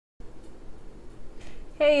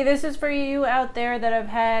Hey, this is for you out there that have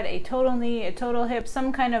had a total knee, a total hip,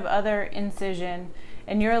 some kind of other incision,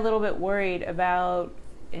 and you're a little bit worried about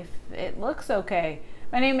if it looks okay.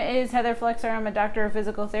 My name is Heather Flexer. I'm a doctor of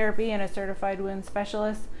physical therapy and a certified wound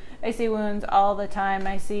specialist. I see wounds all the time.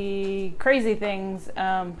 I see crazy things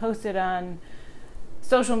posted on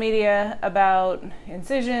social media about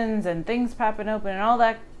incisions and things popping open and all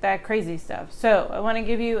that crazy stuff. So I want to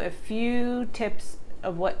give you a few tips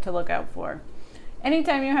of what to look out for.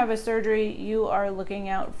 Anytime you have a surgery, you are looking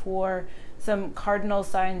out for some cardinal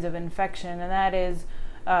signs of infection, and that is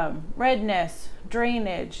redness,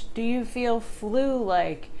 drainage. Do you feel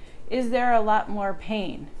flu-like? Is there a lot more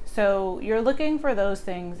pain? So you're looking for those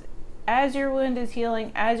things. As your wound is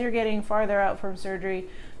healing, as you're getting farther out from surgery,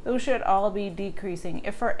 those should all be decreasing.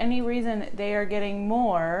 If for any reason they are getting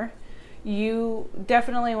more, you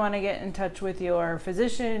definitely want to get in touch with your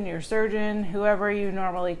physician, your surgeon, whoever you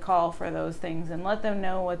normally call for those things, and let them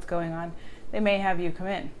know what's going on. They may have you come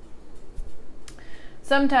in.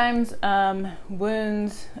 Sometimes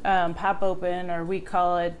wounds pop open, or we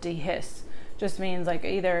call it dehiss. Just means like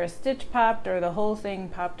either a stitch popped or the whole thing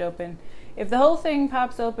popped open. If the whole thing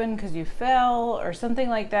pops open because you fell or something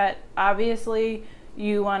like that, obviously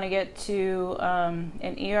you want to get to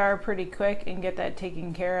an ER pretty quick and get that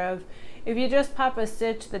taken care of. If you just pop a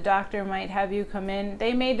stitch, the doctor might have you come in.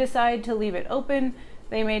 They may decide to leave it open.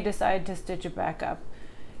 They may decide to stitch it back up.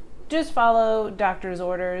 Just follow doctor's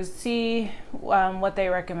orders. See what they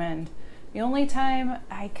recommend. The only time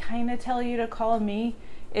I kind of tell you to call me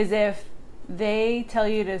is if they tell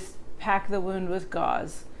you to pack the wound with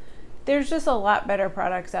gauze. There's just a lot better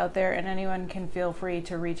products out there, and anyone can feel free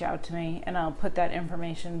to reach out to me, and I'll put that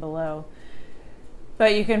information below.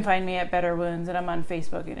 But you can find me at betterwounds, and I'm on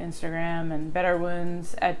Facebook and Instagram, and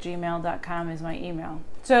betterwounds@gmail.com is my email.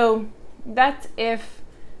 So that's if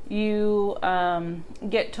you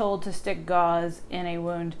get told to stick gauze in a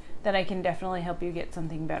wound, then I can definitely help you get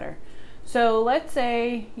something better. So let's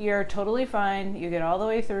say you're totally fine, you get all the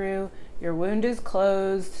way through, your wound is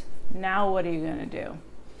closed. Now what are you going to do?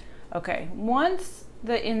 Okay, once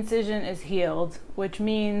the incision is healed, which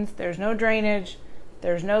means there's no drainage,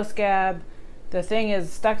 there's no scab, the thing is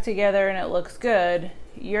stuck together and it looks good,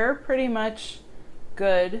 you're pretty much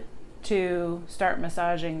good to start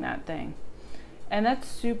massaging that thing. And that's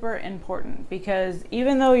super important, because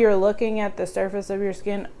even though you're looking at the surface of your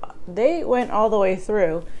skin, they went all the way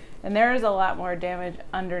through, and there is a lot more damage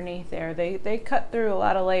underneath there. They cut through a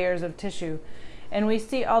lot of layers of tissue. And we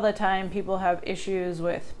see all the time people have issues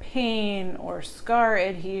with pain or scar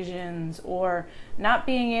adhesions or not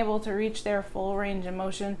being able to reach their full range of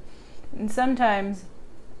motion. And sometimes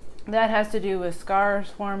that has to do with scars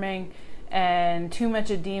forming and too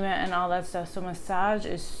much edema and all that stuff. So massage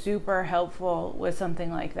is super helpful with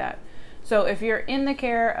something like that. So if you're in the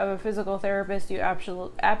care of a physical therapist, you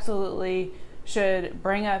absolutely should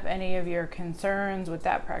bring up any of your concerns with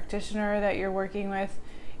that practitioner that you're working with.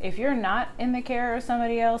 If you're not in the care of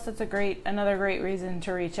somebody else, that's another great reason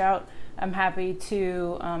to reach out. I'm happy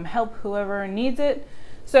to help whoever needs it.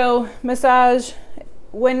 So massage,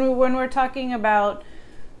 when we're talking about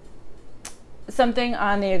something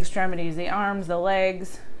on the extremities, the arms, the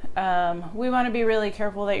legs, we want to be really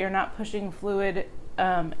careful that you're not pushing fluid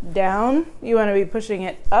down. You want to be pushing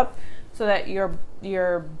it up so that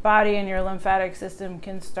your body and your lymphatic system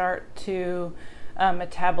can start to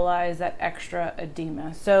metabolize that extra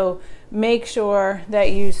edema. So make sure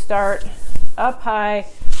that you start up high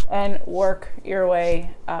and work your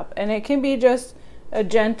way up. And it can be just a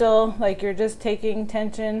gentle, like you're just taking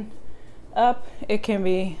tension up. It can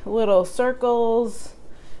be little circles.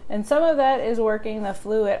 And some of that is working the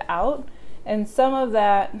fluid out. And some of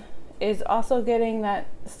that is also getting that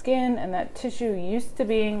skin and that tissue used to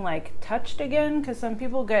being like touched again, because some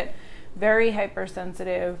people get very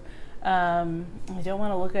hypersensitive. They don't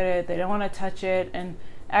want to look at it, they don't want to touch it, and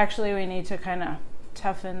actually we need to kind of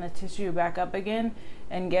toughen the tissue back up again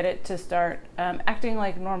and get it to start acting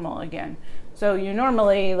like normal again. So you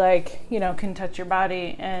normally can touch your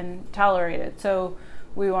body and tolerate it, so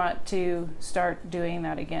we want to start doing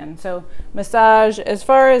that again. So massage, as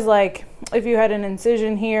far as like if you had an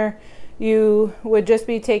incision here, you would just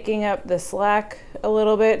be taking up the slack a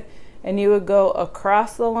little bit, and you would go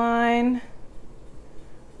across the line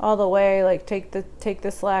all the way, like take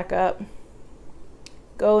the slack up,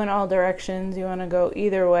 go in all directions. You want to go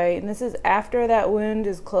either way, and this is after that wound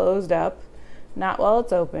is closed up, not while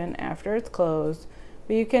it's open, after it's closed.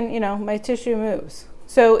 But you can, my tissue moves.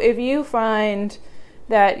 So if you find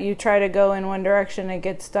that you try to go in one direction and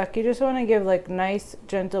get stuck, you just want to give like nice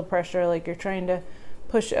gentle pressure, like you're trying to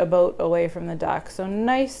push a boat away from the dock. So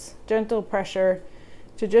nice gentle pressure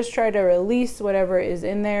to just try to release whatever is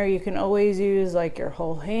in there. You can always use like your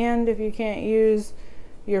whole hand if you can't use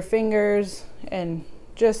your fingers, and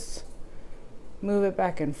just move it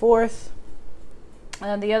back and forth.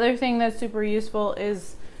 The other thing that's super useful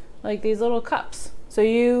is like these little cups. So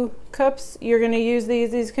you're going to use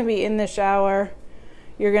these can be in the shower.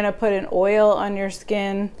 You're going to put an oil on your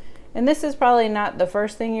skin, and this is probably not the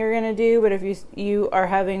first thing you're going to do, but if you are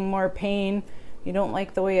having more pain, you don't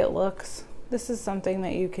like the way it looks, this is something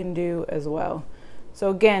that you can do as well. So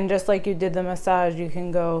again, just like you did the massage, you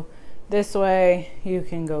can go this way, you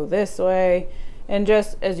can go this way, and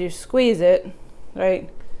just as you squeeze it, right,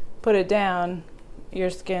 put it down, your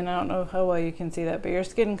skin, I don't know how well you can see that, but your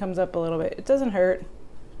skin comes up a little bit. It doesn't hurt,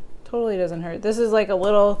 totally doesn't hurt. This is like a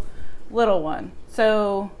little one.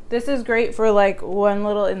 So this is great for like one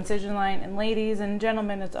little incision line, and ladies and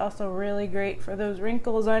gentlemen, it's also really great for those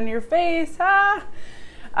wrinkles on your face.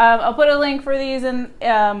 I'll put a link for these in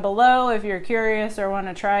below if you're curious or want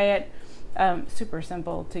to try it. Super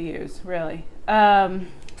simple to use, really. So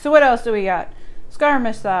what else do we got? Scar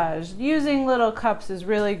massage. Using little cups is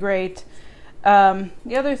really great.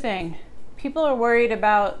 The other thing, people are worried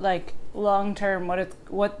about like long-term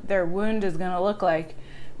what their wound is going to look like.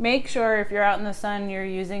 Make sure if you're out in the sun, you're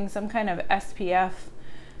using some kind of SPF,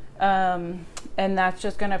 and that's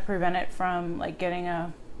just going to prevent it from like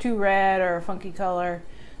getting too red or a funky color.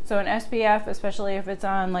 So an SPF, especially if it's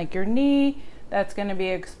on like your knee, that's going to be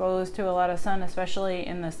exposed to a lot of sun, especially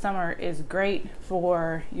in the summer, is great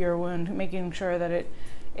for your wound, making sure that it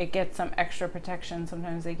gets some extra protection.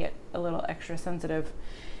 Sometimes they get a little extra sensitive.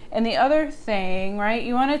 And the other thing, right,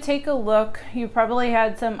 you want to take a look. You probably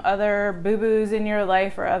had some other boo-boos in your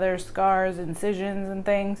life or other scars, incisions and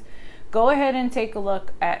things. Go ahead and take a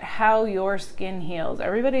look at how your skin heals.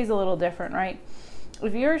 Everybody's a little different, right?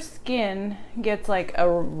 If your skin gets like a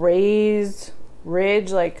raised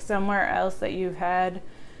ridge, like somewhere else that you've had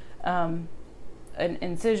an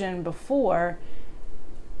incision before,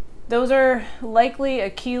 those are likely a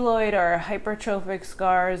keloid or a hypertrophic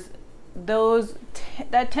scars.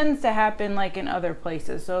 That tends to happen like in other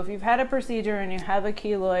places. So if you've had a procedure and you have a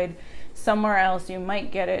keloid somewhere else, you might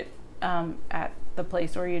get it at the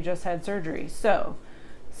place where you just had surgery. So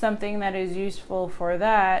something that is useful for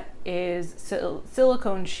that is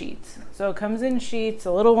silicone sheets. So it comes in sheets.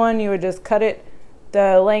 A little one, you would just cut it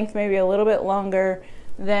the length maybe a little bit longer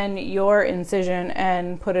than your incision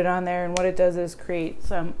and put it on there, and what it does is create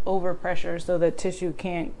some overpressure so that tissue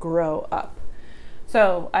can't grow up.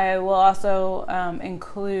 So I will also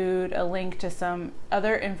include a link to some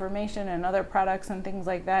other information and other products and things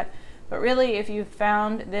like that. But really, if you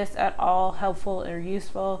found this at all helpful or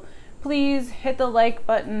useful, please hit the like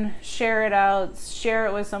button, share it out, share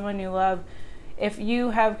it with someone you love. If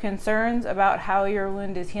you have concerns about how your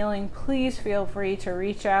wound is healing, please feel free to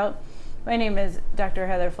reach out. My name is Dr.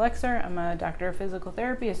 Heather Flexer. I'm a doctor of physical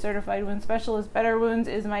therapy, a certified wound specialist. Better Wounds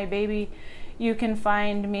is my baby. You can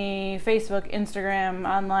find me Facebook, Instagram,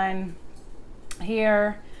 online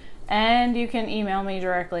here, and you can email me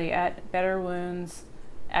directly at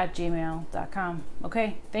betterwounds@gmail.com.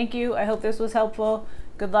 Okay, thank you. I hope this was helpful.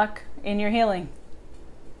 Good luck in your healing.